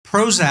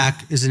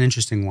Prozac is an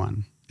interesting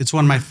one. It's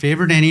one of my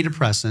favorite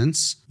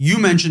antidepressants. You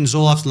mentioned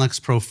Zoloft and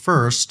Lexapro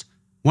first.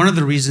 One of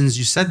the reasons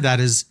you said that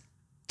is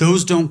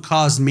those don't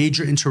cause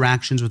major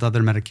interactions with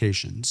other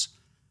medications.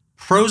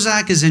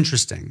 Prozac is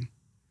interesting.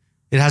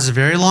 It has a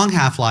very long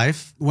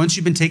half-life. Once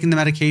you've been taking the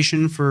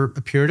medication for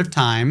a period of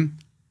time,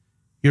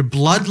 your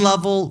blood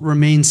level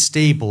remains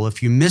stable.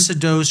 If you miss a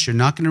dose, you're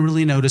not going to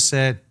really notice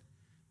it.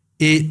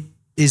 It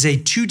is a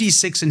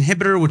 2D6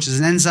 inhibitor, which is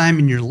an enzyme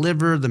in your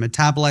liver that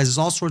metabolizes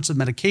all sorts of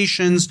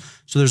medications.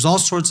 So there's all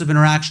sorts of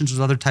interactions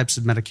with other types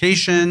of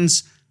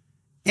medications.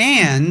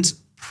 And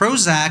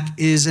Prozac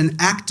is an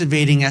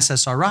activating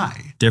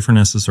SSRI. Different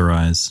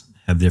SSRIs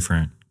have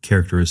different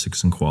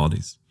characteristics and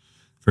qualities.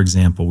 For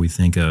example, we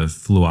think of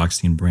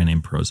fluoxetine, brand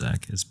name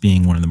Prozac, as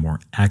being one of the more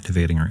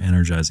activating or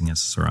energizing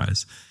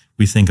SSRIs.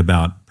 We think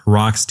about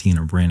paroxetine,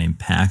 or brand name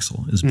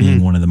Paxil, as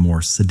being one of the more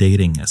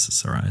sedating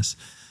SSRIs.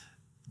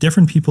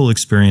 Different people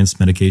experience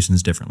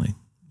medications differently.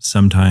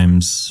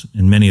 Sometimes,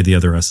 and many of the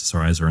other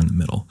SSRIs are in the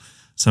middle.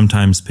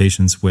 Sometimes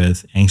patients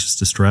with anxious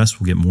distress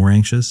will get more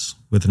anxious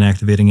with an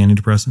activating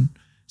antidepressant.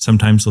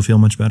 Sometimes they'll feel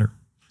much better.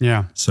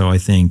 Yeah. So I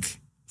think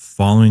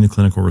following the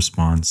clinical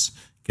response,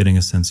 getting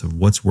a sense of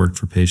what's worked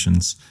for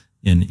patients,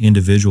 and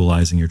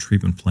individualizing your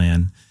treatment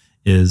plan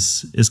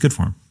is good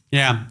for them.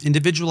 Yeah,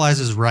 individualize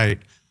is right.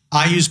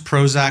 I use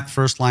Prozac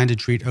first line to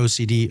treat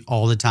OCD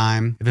all the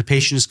time. If a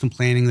patient is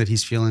complaining that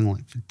he's feeling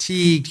like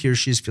fatigued, he or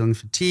she is feeling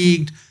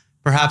fatigued,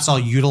 perhaps I'll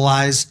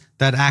utilize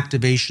that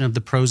activation of the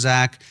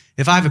Prozac.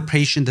 If I have a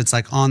patient that's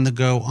like on the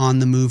go, on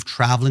the move,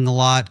 traveling a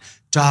lot,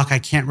 doc, I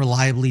can't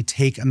reliably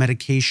take a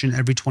medication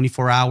every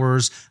 24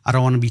 hours. I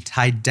don't want to be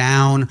tied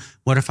down.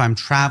 What if I'm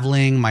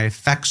traveling? My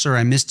effexor,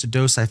 I missed a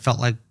dose. I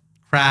felt like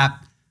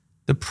crap.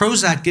 The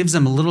Prozac gives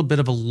them a little bit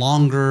of a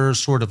longer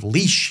sort of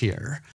leash here.